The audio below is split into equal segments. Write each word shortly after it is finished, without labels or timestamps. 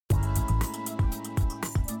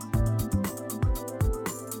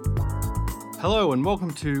Hello and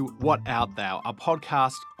welcome to What Art Thou, a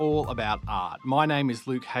podcast all about art. My name is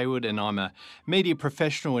Luke Hayward and I'm a media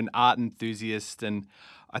professional and art enthusiast, and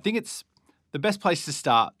I think it's the best place to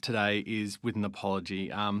start today is with an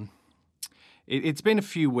apology. It's been a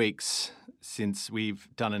few weeks since we've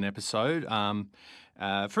done an episode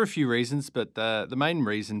for a few reasons, but the main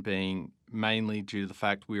reason being mainly due to the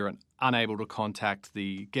fact we were unable to contact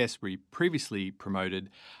the guest we previously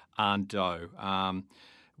promoted, Anh Do.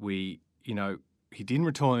 He didn't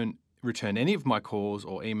return any of my calls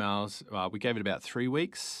or emails. We gave it about 3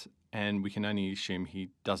 weeks, and we can only assume he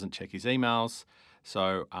doesn't check his emails.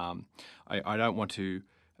 So I don't want to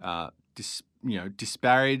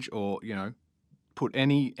disparage or put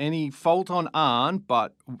any fault on Anh,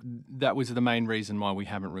 but that was the main reason why we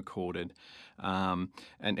haven't recorded.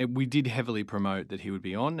 We did heavily promote that he would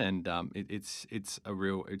be on, and it's a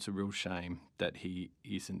real shame that he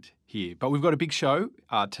isn't here. But we've got a big show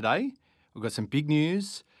today. We've got some big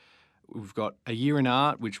news. We've got a year in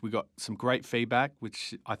art, which we got some great feedback,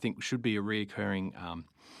 which I think should be a reoccurring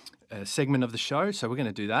segment of the show. So we're going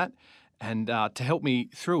to do that. And to help me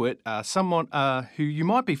through it, someone who you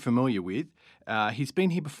might be familiar with. He's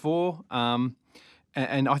been here before, and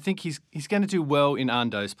I think he's going to do well in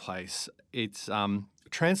Anh Do's place. It's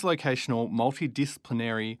translocational,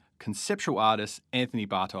 multidisciplinary, conceptual artist Anthony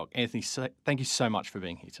Bartok. Anthony, thank you so much for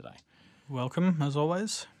being here today. Welcome, as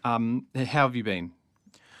always. How have you been?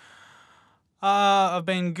 I've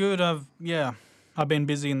been good. I've been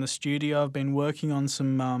busy in the studio. I've been working on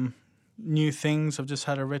some new things. I've just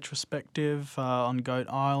had a retrospective on Goat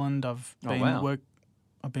Island. I've been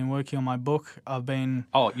working on my book. Your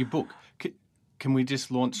book. Can we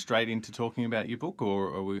just launch straight into talking about your book, or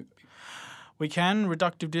are we? We can.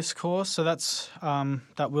 Reductive Discourse. So that's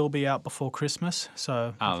that will be out before Christmas.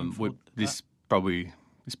 So this probably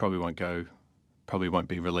won't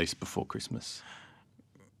be released before Christmas.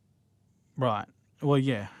 Right. Well,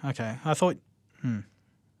 yeah. Okay. I thought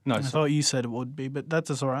you said it would be, but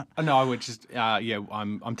that's all right. No, I would just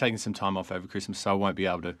I'm taking some time off over Christmas, so I won't be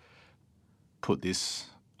able to put this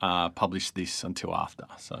publish this until after.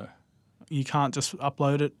 So you can't just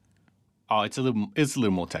upload it. Oh, it's a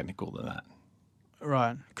little more technical than that.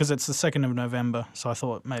 Right, because it's the 2nd of November, so I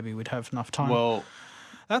thought maybe we'd have enough time. Well,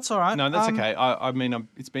 that's all right. No, that's okay. I mean,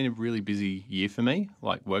 it's been a really busy year for me,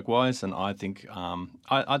 like work-wise, and I think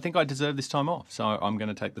I deserve this time off, so I'm going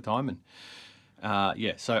to take the time and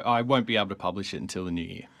so I won't be able to publish it until the new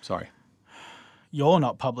year. Sorry. You're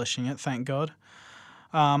not publishing it, thank God.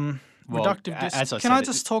 Reductive Discourse. Can I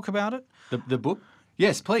just talk about it? The book?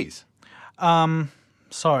 Yes, please.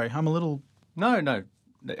 Sorry, I'm a little... No.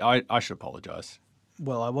 I should apologise.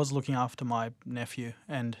 Well, I was looking after my nephew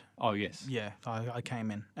and... Oh, yes. Yeah, I came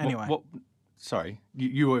in. Anyway. Sorry,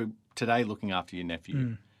 you were today looking after your nephew.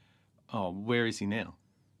 Mm. Oh, where is he now?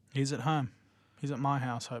 He's at home. He's at my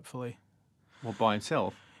house, hopefully. Well, by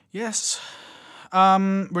himself? Yes.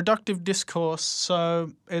 Reductive Discourse. So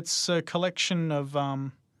it's a collection of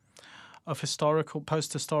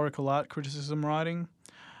post-historical art criticism writing.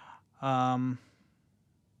 It's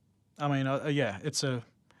a...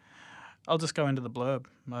 I'll just go into the blurb,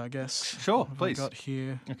 I guess. Sure, please. I've got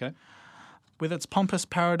here. Okay. With its pompous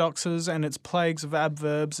paradoxes and its plagues of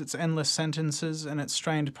adverbs, its endless sentences and its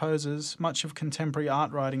strained poses, much of contemporary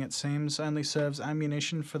art writing, it seems, only serves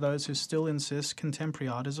ammunition for those who still insist contemporary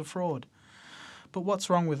art is a fraud. But what's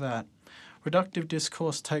wrong with that? Reductive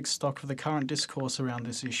Discourse takes stock of the current discourse around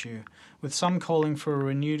this issue, with some calling for a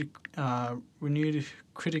renewed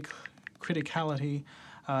criticality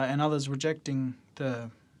and others rejecting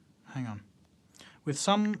the... Hang on. With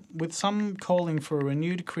some calling for a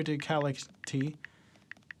renewed criticality.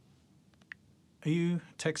 Are you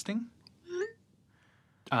texting?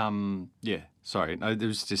 Yeah. Sorry. No, it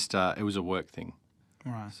was just it was a work thing.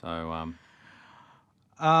 Right. So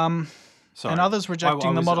sorry. And others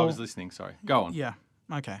rejecting the model. I was listening. Sorry. Go on. Yeah.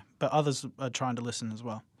 Okay. But others are trying to listen as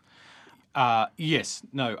well. Yes.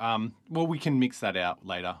 No. Well, we can mix that out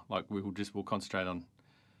later. Like we'll concentrate on.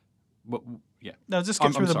 Yeah. No, just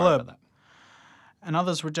get through the blurb. About that. And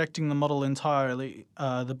others rejecting the model entirely.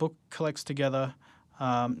 The book collects together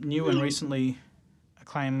new and recently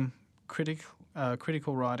acclaimed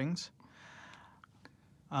critical writings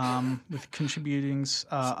with contributing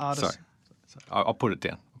artists. Sorry. I'll put it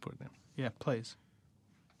down. Yeah, please.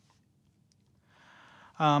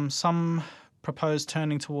 Some propose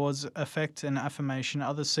turning towards affect and affirmation.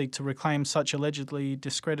 Others seek to reclaim such allegedly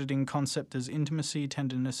discrediting concept as intimacy,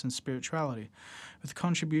 tenderness, and spirituality. With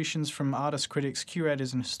contributions from artists, critics,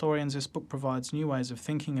 curators, and historians, this book provides new ways of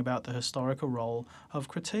thinking about the historical role of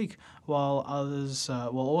critique, while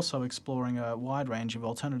also exploring a wide range of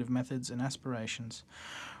alternative methods and aspirations.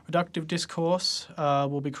 Reductive discourse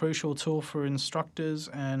will be a crucial tool for instructors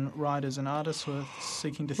and writers and artists who are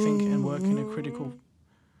seeking to think and work in a critical...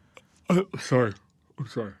 I'm sorry.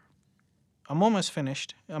 I'm almost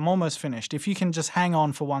finished. If you can just hang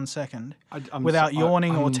on for 1 second without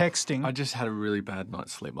yawning or texting. I just had a really bad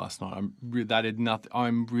night's sleep last night. That did nothing.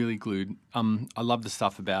 I'm really glued. I love the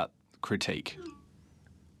stuff about critique.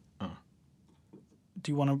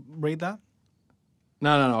 Do you want to read that? No.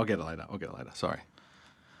 I'll get it later. Sorry.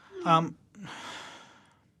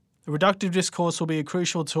 The reductive discourse will be a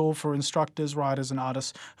crucial tool for instructors, writers, and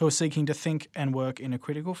artists who are seeking to think and work in a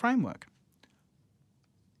critical framework.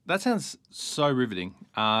 That sounds so riveting.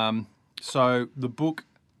 So the book,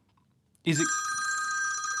 is it...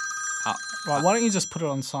 Right, why don't you just put it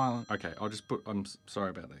on silent? Okay, I'm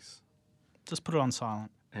sorry about this. Just put it on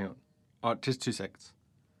silent. Hang on. Oh, just 2 seconds.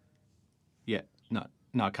 Yeah, no,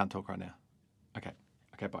 I can't talk right now. Okay,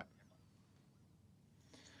 bye.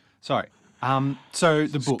 Sorry. So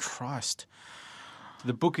the book. Christ.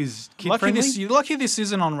 The book is kid-friendly? Lucky this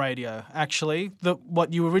isn't on radio, actually.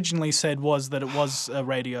 What you originally said was that it was a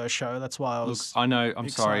radio show. That's why I was I know, I'm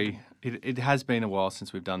excited. sorry. It has been a while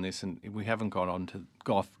since we've done this and we haven't got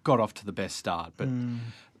off to the best start. But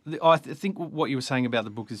I think what you were saying about the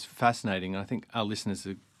book is fascinating. I think our listeners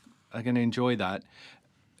are going to enjoy that.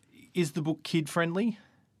 Is the book kid-friendly?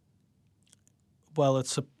 Well,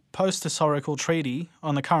 it's a post-historical treaty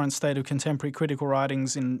on the current state of contemporary critical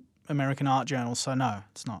writings in American art journals, so no,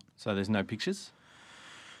 it's not. So there's no pictures?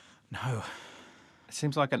 No. It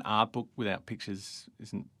seems like an art book without pictures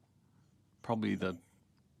isn't probably the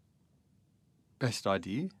best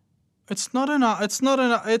idea. It's an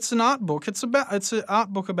art book. It's an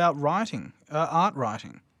art book about writing, art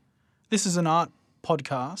writing. This is an art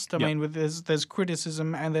podcast. I mean, there's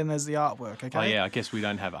criticism and then there's the artwork. Okay. Oh yeah, I guess we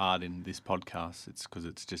don't have art in this podcast. It's because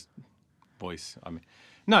it's just voice. I mean,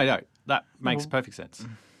 no, that makes perfect sense.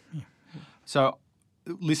 Yeah. So,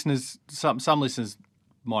 listeners, some listeners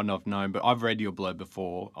might not have known, but I've read your blurb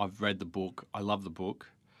before. I've read the book. I love the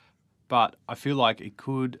book, but I feel like it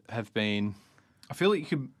could have been. I feel like you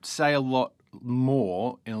could say a lot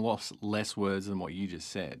more in a lot less words than what you just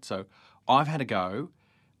said. So, I've had a go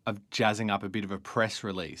of jazzing up a bit of a press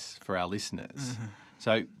release for our listeners. Mm-hmm.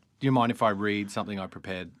 So, do you mind if I read something I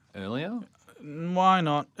prepared earlier? Why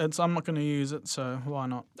not? I'm not going to use it, so why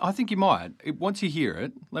not? I think you might. Once you hear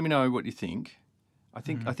it, let me know what you think. I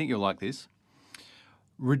think you'll like this.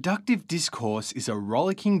 Reductive discourse is a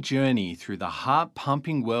rollicking journey through the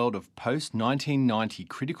heart-pumping world of post-1990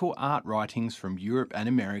 critical art writings from Europe and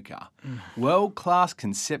America. World-class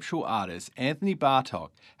conceptual artist Anthony Bartok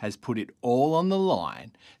has put it all on the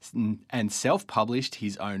line and self-published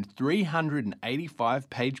his own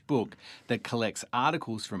 385-page book that collects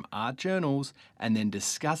articles from art journals and then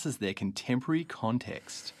discusses their contemporary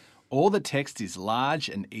context. All the text is large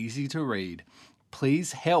and easy to read.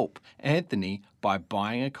 Please help Anthony by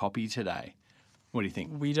buying a copy today. What do you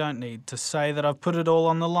think? We don't need to say that I've put it all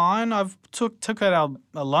on the line. I've took it out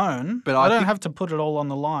alone. But I don't have to put it all on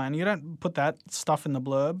the line. You don't put that stuff in the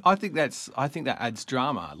blurb. I think that adds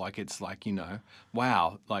drama. Like it's like,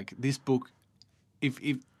 wow, like this book, if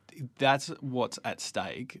that's what's at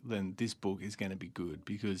stake, then this book is going to be good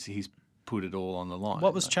because he's put it all on the line.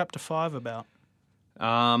 What was chapter 5 about?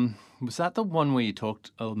 Was that the one where you talked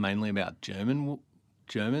mainly about German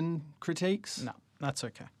critiques? No, that's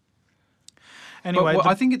okay. Anyway,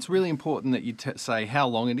 I think it's really important that you say how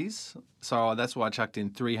long it is. So that's why I chucked in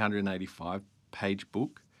 385-page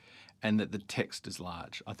book, and that the text is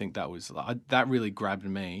large. I think that really grabbed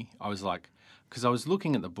me. I was like, because I was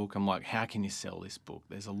looking at the book, I'm like, how can you sell this book?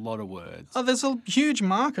 There's a lot of words. Oh, there's a huge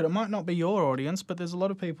market. It might not be your audience, but there's a lot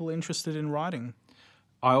of people interested in writing.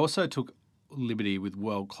 I also took liberty with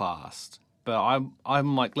world class, but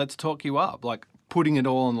I'm like, let's talk you up, like putting it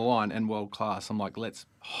all on the line and world class. I'm like, let's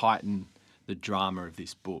heighten the drama of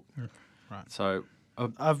this book. Right. So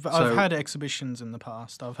I've had exhibitions in the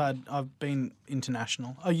past. I've been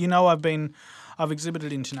international. I've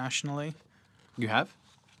exhibited internationally. You have?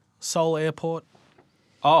 Seoul Airport.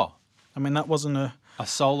 Oh, I mean that wasn't a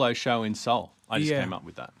solo show in Seoul. I just came up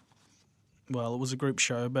with that. Well, it was a group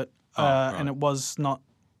show, but right. and it wasn't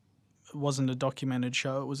a documented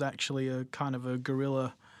show. It was actually a kind of a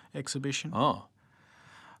guerrilla exhibition. Oh.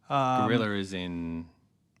 Guerrilla is in...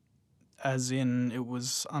 as in it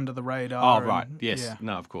was under the radar. Oh, right. and- Yes. Yeah.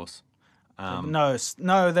 No, of course.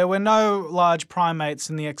 No, there were no large primates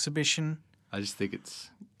in the exhibition. I just think it's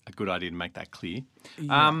a good idea to make that clear.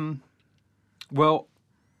 Yeah. Well,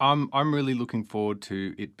 I'm really looking forward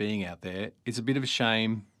to it being out there. It's a bit of a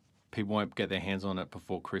shame people won't get their hands on it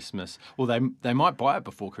before Christmas. Well, they might buy it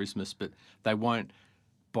before Christmas, but they won't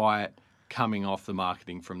buy it coming off the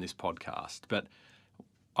marketing from this podcast. But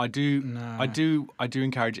I do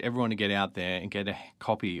encourage everyone to get out there and get a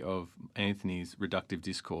copy of Anthony's Reductive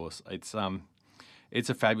Discourse. It's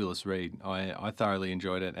a fabulous read. I thoroughly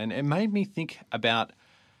enjoyed it, and it made me think about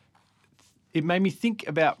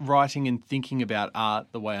writing and thinking about art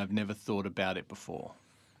the way I've never thought about it before.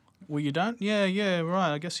 Well, you don't? Yeah,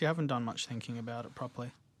 right. I guess you haven't done much thinking about it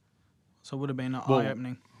properly. So it would have been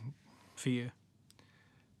eye-opening for you.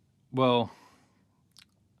 Well,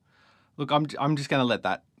 look, I'm just going to let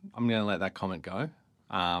that comment go.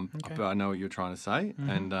 Okay. But I know what you're trying to say,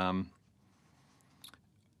 and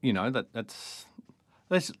that's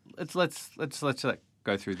let's let that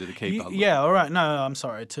go through the keeper. Yeah, all right. No, I'm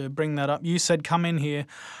sorry to bring that up. You said come in here,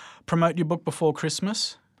 promote your book before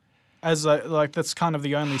Christmas. As that's kind of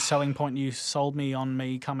the only selling point you sold me on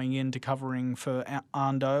me coming in to covering for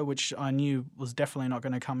Ando, which I knew was definitely not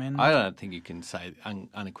going to come in. I don't think you can say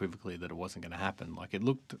unequivocally that it wasn't going to happen. Like it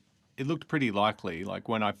looked pretty likely. Like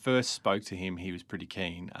when I first spoke to him, he was pretty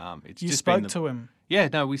keen. You spoke to him? Yeah,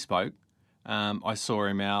 no, we spoke. I saw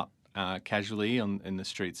him out casually in the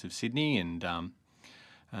streets of Sydney, and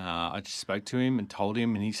I just spoke to him and told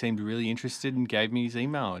him, and he seemed really interested and gave me his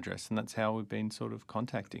email address, and that's how we've been sort of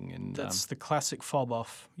contacting. And that's the classic fob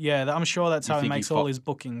off. Yeah, I'm sure that's how he makes all his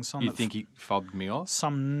bookings. You think he fobbed me off?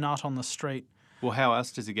 Some nut on the street. Well, how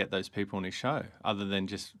else does he get those people on his show other than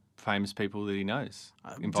just famous people that he knows,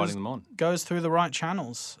 inviting them on? Goes through the right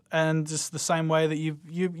channels, and just the same way that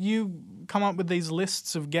you come up with these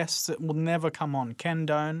lists of guests that will never come on. Ken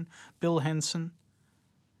Doan, Bill Henson,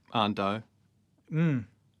 Ando.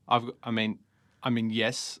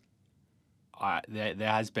 Yes. There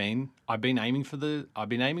has been. I've been aiming for the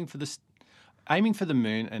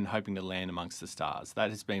moon and hoping to land amongst the stars. That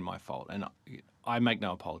has been my fault, and I make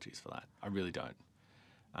no apologies for that. I really don't.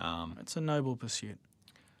 It's a noble pursuit.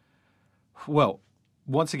 Well,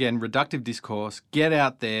 once again, Reductive Discourse. Get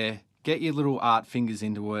out there, get your little art fingers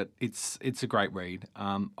into it. It's a great read.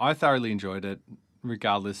 I thoroughly enjoyed it,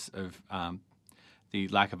 regardless of the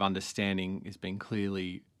lack of understanding is being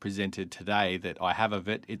clearly presented today that I have of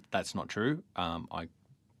it. That's not true.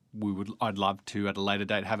 I'd love to at a later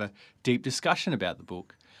date have a deep discussion about the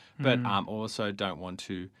book, but also don't want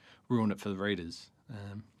to ruin it for the readers.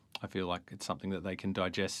 I feel like it's something that they can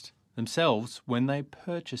digest themselves when they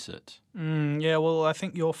purchase it. Yeah, well, I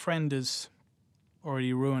think your friend has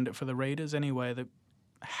already ruined it for the readers anyway. The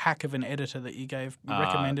hack of an editor that you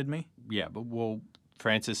recommended me. Yeah, but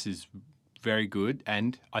Francis is very good,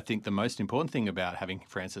 and I think the most important thing about having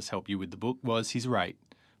Francis help you with the book was his rate.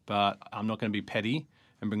 But I'm not going to be petty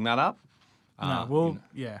and bring that up.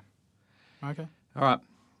 Yeah. Okay. All right.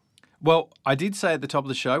 Well, I did say at the top of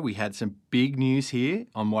the show we had some big news here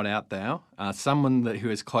on What Out Thou. Someone who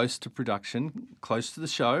is close to production, close to the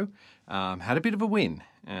show, had a bit of a win.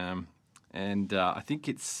 And I think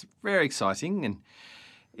it's very exciting, and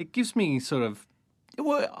it gives me sort of...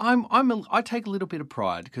 Well, I take a little bit of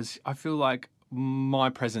pride because I feel like my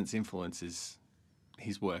presence influences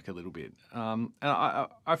his work a little bit. And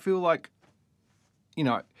I feel like,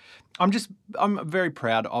 I'm very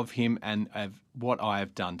proud of him and of what I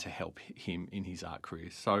have done to help him in his art career.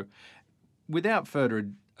 So without further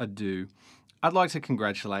ado, I'd like to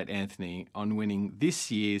congratulate Anthony on winning this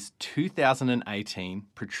year's 2018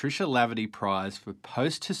 Patricia Laverty Prize for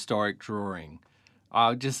Post-Historic Drawing.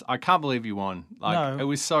 I can't believe you won. No. It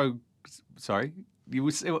was so... Sorry? I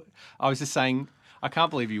was just saying, I can't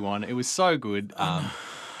believe you won. It was so good.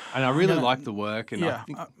 And I really liked the work. And yeah.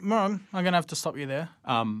 Moran, I'm going to have to stop you there.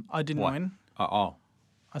 I didn't what? win. Oh.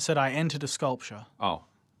 I said I entered a sculpture. Oh.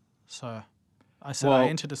 So I said I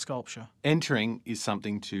entered a sculpture. Entering is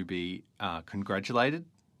something to be congratulated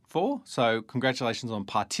for. So congratulations on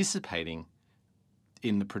participating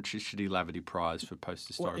in the Patricia D. Laverty Prize for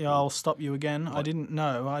Post-Historical. Yeah, I'll stop you again. What? I didn't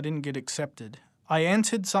know. I didn't get accepted. I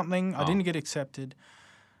entered something. I didn't get accepted.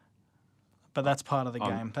 But that's part of the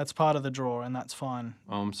game. That's part of the draw, and that's fine.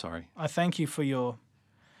 Oh, I'm sorry. I thank you for your...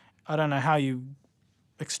 I don't know how you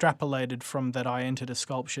extrapolated from that I entered a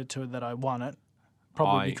sculpture to that I won it.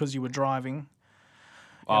 Probably because you were driving.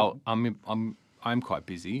 Well, I'm quite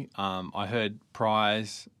busy. I heard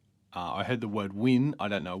prize. I heard the word win. I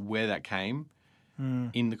don't know where that came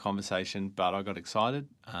in the conversation, but I got excited.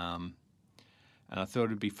 and I thought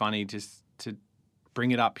it'd be funny just to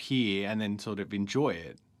bring it up here and then sort of enjoy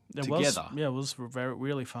it together. It was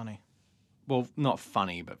really funny. Well, not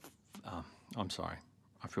funny, but I'm sorry.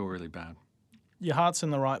 I feel really bad. Your heart's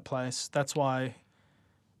in the right place. That's why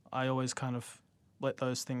I always kind of let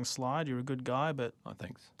those things slide. You're a good guy, but Oh,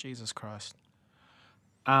 thanks. Jesus Christ.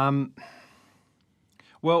 Well,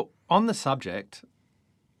 on the subject,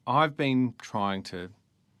 I've been trying to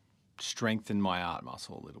strengthen my art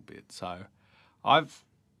muscle a little bit. So I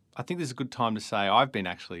think this is a good time to say I've been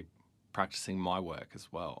actually practicing my work as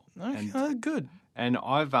well. Okay, good. And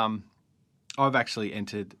I've actually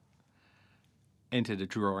entered a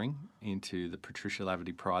drawing into the Patricia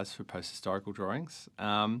Laverty Prize for Post-Historical Drawings.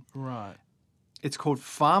 Right. It's called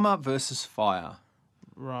Farmer versus Fire.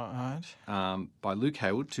 Right. By Luke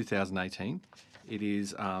Hayward, 2018. It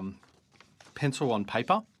is pencil on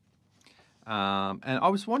paper. And I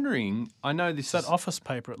was wondering, I know this Is that office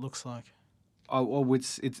paper, it looks like? Oh, well,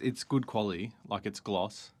 it's good quality, like it's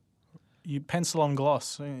gloss. You pencil on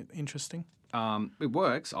gloss. Interesting. It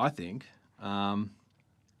works, I think.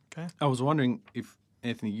 Okay. I was wondering if,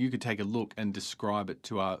 Anthony, you could take a look and describe it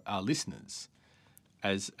to our listeners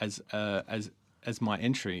as my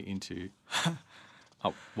entry into...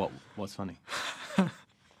 Oh, what's funny?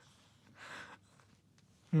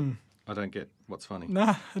 I don't get what's funny.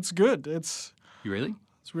 No, it's good. It's You really?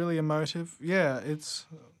 really emotive. Yeah, it's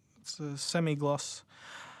a semi-gloss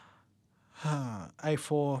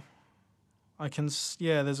A4.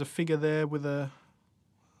 There's a figure there with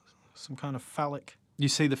some kind of phallic. You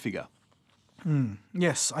see the figure?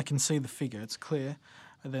 Yes, I can see the figure. It's clear.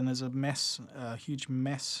 And then there's a huge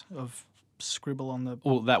mess of scribble on the.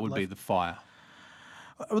 Well, that would be left. the fire.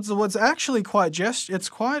 What's actually quite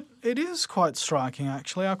it is quite striking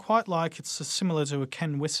actually. I quite like it's similar to a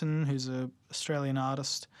Ken Wisson, who's an Australian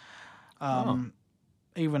artist.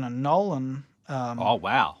 Even a Nolan. Oh,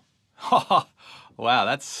 wow. Wow,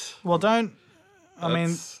 that's... Well, don't. I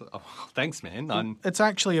mean, oh, thanks, man. it's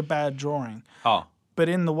actually a bad drawing, Oh, but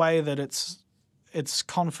in the way that it's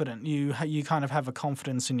confident. You kind of have a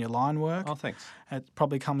confidence in your line work. oh, thanks. It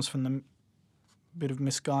probably comes from the bit of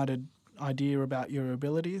misguided idea about your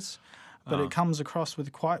abilities, but it comes across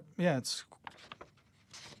with it's.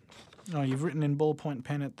 Oh, you've written in ballpoint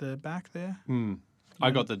pen at the back there.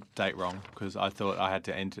 I got the date wrong because I thought I had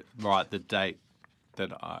to write the date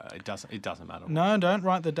that it doesn't matter. No, don't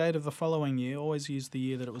write the date of the following year. Always use the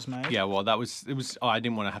year that it was made. Yeah, well, I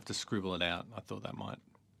didn't want to have to scribble it out. I thought that might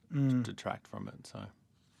detract from it, so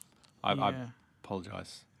I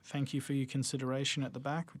apologise. Thank you for your consideration at the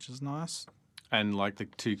back, which is nice. And like the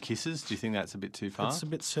two kisses, do you think that's a bit too far? It's a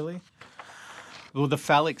bit silly. Well, the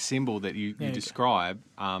phallic symbol that you you go. describe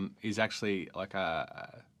is actually like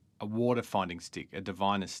a water finding stick, a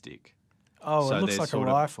diviner stick. Oh, So it looks there's like a sort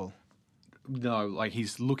of- rifle. No, like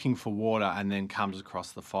he's looking for water and then comes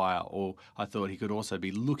across the fire. Or I thought he could also be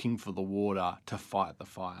looking for the water to fight the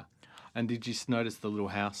fire. And did you notice the little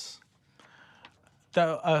house?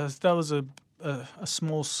 That was a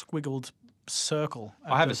small squiggled circle.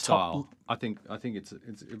 I have at a the top. style. I think it's a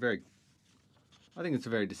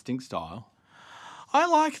very distinct style. I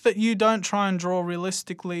like that you don't try and draw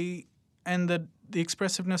realistically, and that the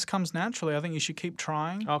expressiveness comes naturally. I think you should keep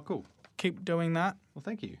trying. Oh, cool. Keep doing that. Well,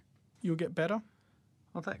 thank you. You'll get better.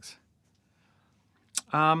 Well, thanks.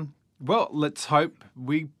 Well, let's hope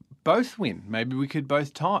we both win. Maybe we could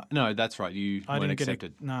both tie. No, that's right. You I weren't didn't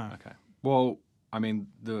accepted. get it. No. Okay. Well, I mean,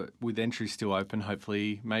 with entries still open,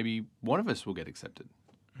 hopefully, maybe one of us will get accepted.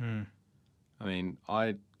 I mean,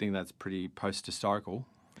 I think that's pretty post-historical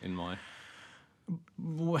in my.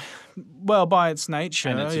 Well, by its nature,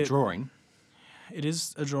 And it's a drawing. it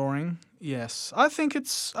is a drawing. Yes, I think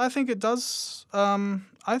it does.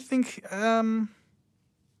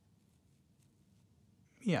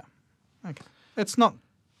 Yeah. Okay. It's not.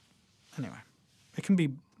 Anyway, it can be.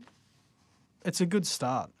 It's a good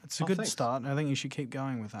start. It's a good thanks. start, and I think you should keep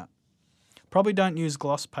going with that. Probably don't use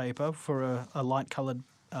gloss paper for a light-coloured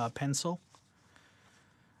pencil.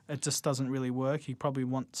 It just doesn't really work. You probably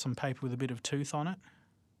want some paper with a bit of tooth on it.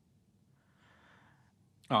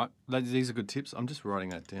 All right, these are good tips. I'm just writing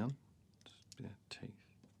that down. Just a bit of teeth.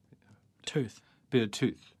 Tooth. Bit of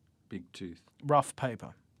tooth. Big tooth. Rough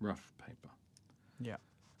paper. Rough paper. Yeah.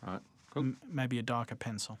 All right, cool. Maybe a darker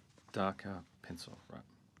pencil. Darker pencil, right.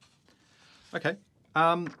 Okay.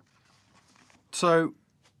 So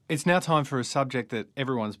it's now time for a subject that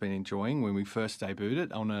everyone's been enjoying when we first debuted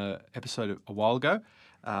it on an episode a while ago.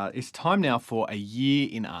 It's time now for a year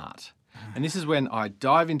in art. And this is when I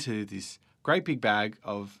dive into this great big bag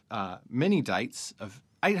of many dates of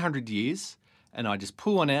 800 years, and I just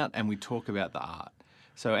pull one out and we talk about the art.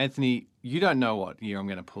 So, Anthony, you don't know what year I'm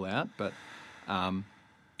going to pull out, but I'm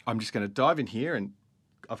just going to dive in here, and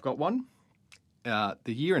I've got one. The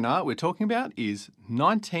year in art we're talking about is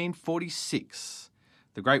 1946.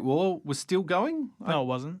 The Great War was still going? No, it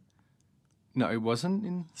wasn't. No, it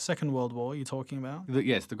wasn't. Second World War you're talking about?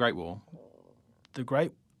 Yes, the Great War. The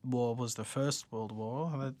Great War was the First World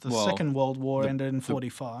War. The Well, Second World War ended in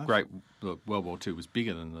 45. World War II was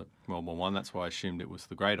bigger than the World War One. That's why I assumed it was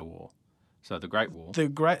the Greater War. So the Great War.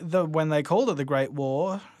 When they called it the Great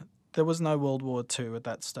War, there was no World War II at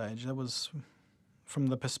that stage. That was from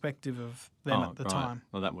the perspective of them at the time.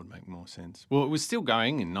 Well, that would make more sense. Well, it was still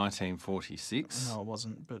going in 1946. No, it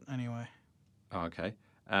wasn't. But anyway. Oh, okay.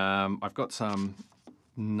 I've got some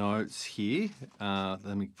notes here.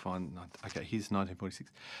 Let me find. Okay, here's 1946.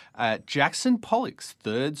 Jackson Pollock's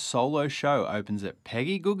third solo show opens at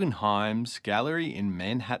Peggy Guggenheim's Gallery in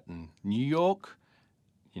Manhattan, New York,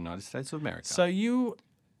 United States of America. So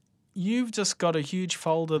you've just got a huge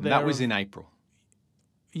folder there. That was in April.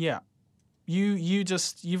 Yeah.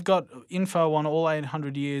 You've got info on all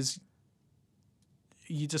 800 years.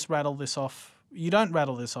 You just rattle this off. You don't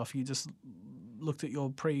rattle this off. You just looked at your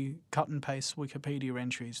pre-cut and paste Wikipedia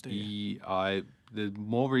entries, do you? There's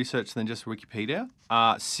more research than just Wikipedia.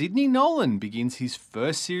 Sidney Nolan begins his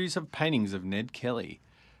first series of paintings of Ned Kelly.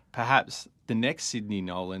 Perhaps the next Sidney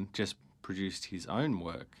Nolan just produced his own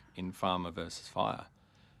work in Farmer versus Fire.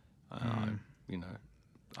 I'm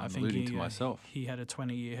alluding to myself. He had a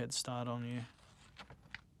 20-year head start on you.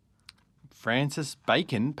 Francis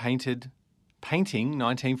Bacon painting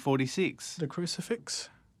 1946. The crucifix?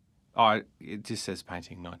 Oh, it just says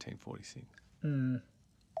painting 1946.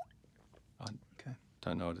 Okay.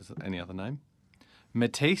 Don't know it as any other name.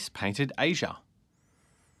 Matisse painted Asia,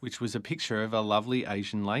 which was a picture of a lovely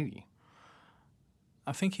Asian lady.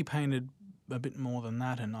 I think he painted a bit more than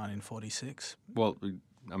that in 1946. Well,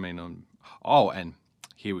 I mean, and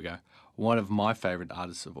here we go. One of my favourite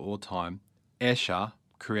artists of all time, Escher,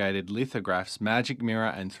 created lithographs, Magic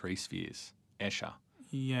Mirror, and Three Spheres. Escher.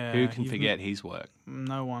 Yeah. Who can forget his work?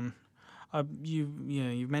 No one.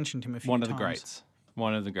 You've mentioned him a few times. One of the greats.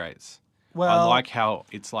 One of the greats. Well, I like how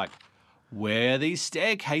it's like, where are these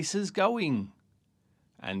staircases going?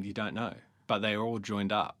 And you don't know, but they are all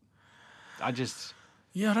joined up. I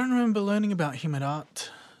don't remember learning about him at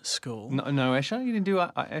art school. No, Escher? You didn't do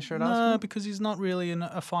Escher at art school? No, because he's not really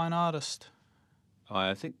a fine artist.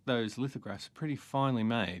 I think those lithographs are pretty finely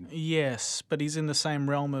made. Yes, but he's in the same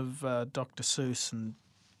realm of Dr. Seuss and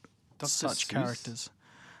such characters.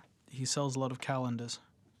 He sells a lot of calendars.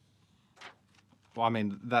 Well, I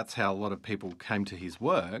mean, that's how a lot of people came to his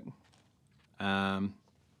work.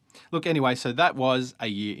 Look, anyway, so that was a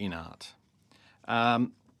year in art.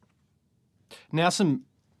 Now some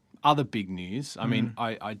other big news. I mean,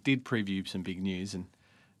 I did preview some big news, and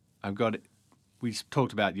we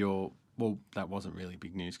talked about well, that wasn't really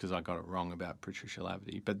big news because I got it wrong about Patricia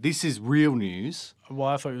Lavity, but this is real news. Well,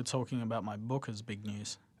 I thought you were talking about my book as big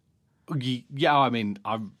news. Yeah, I mean,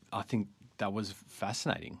 I think that was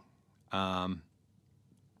fascinating.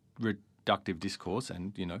 Reductive discourse,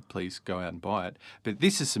 and, please go out and buy it. But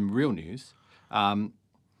this is some real news.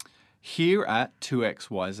 Here at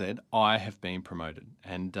 2XYZ, I have been promoted,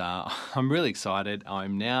 and I'm really excited.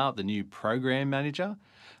 I'm now the new program manager.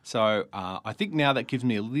 So I think now that gives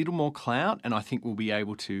me a little more clout, and I think we'll be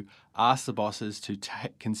able to ask the bosses to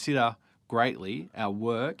consider greatly our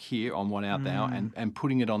work here on One Out Now and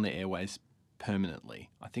putting it on the airways permanently.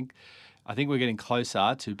 I think we're getting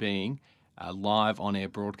closer to being a live on-air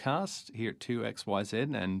broadcast here at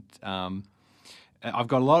 2XYZ, and I've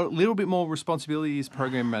got a little bit more responsibility as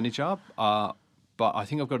program manager, but I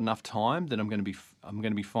think I've got enough time that I'm going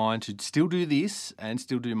to be fine to still do this and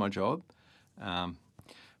still do my job.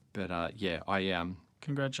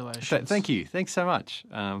 Congratulations. Thank you. Thanks so much.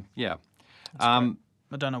 Yeah. I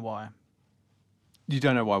don't know why. You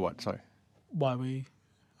don't know why what? Sorry. Why we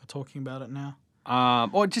are talking about it now?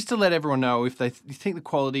 Or just to let everyone know, if you think the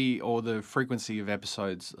quality or the frequency of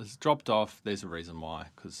episodes has dropped off, there's a reason why.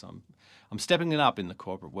 Because I'm stepping it up in the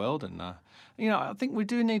corporate world, and I think we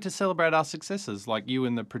do need to celebrate our successes, like you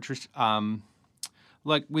and the Patricia.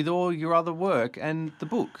 Like with all your other work and the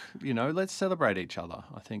book, let's celebrate each other.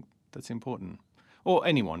 I think that's important. Or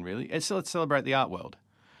anyone, really. Let's celebrate the art world.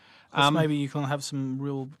 Maybe you can have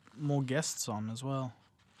some more guests on as well.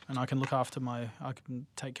 And I can I can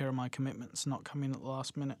take care of my commitments, not come in at the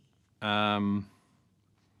last minute.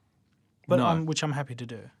 Which I'm happy to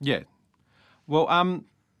do. Yeah. Well,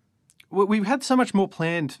 we've had so much more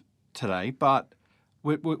planned today, but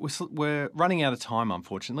we're running out of time,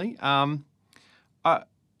 unfortunately.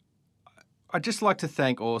 I'd just like to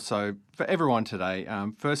thank also for everyone today.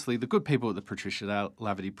 Firstly, the good people at the Patricia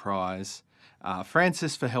Laverty Prize,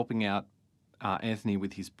 Francis for helping out Anthony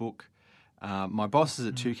with his book, my bosses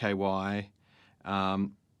at 2KY,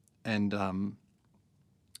 and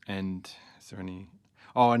is there any?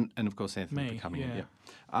 Oh, and of course Anthony Me, for coming in. yeah.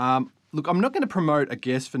 Yeah. Look, I'm not going to promote a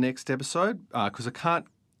guest for next episode because I can't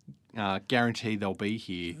guarantee they'll be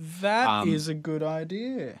here. That is a good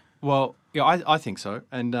idea. Well, yeah, I think so,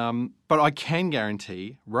 and but I can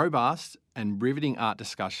guarantee robust and riveting art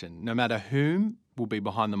discussion. No matter whom will be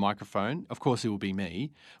behind the microphone, of course it will be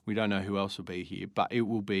me. We don't know who else will be here, but it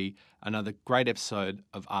will be another great episode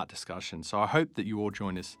of art discussion. So I hope that you all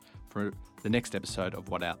join us for the next episode of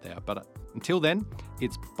What Out There. But until then,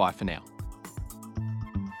 it's bye for now.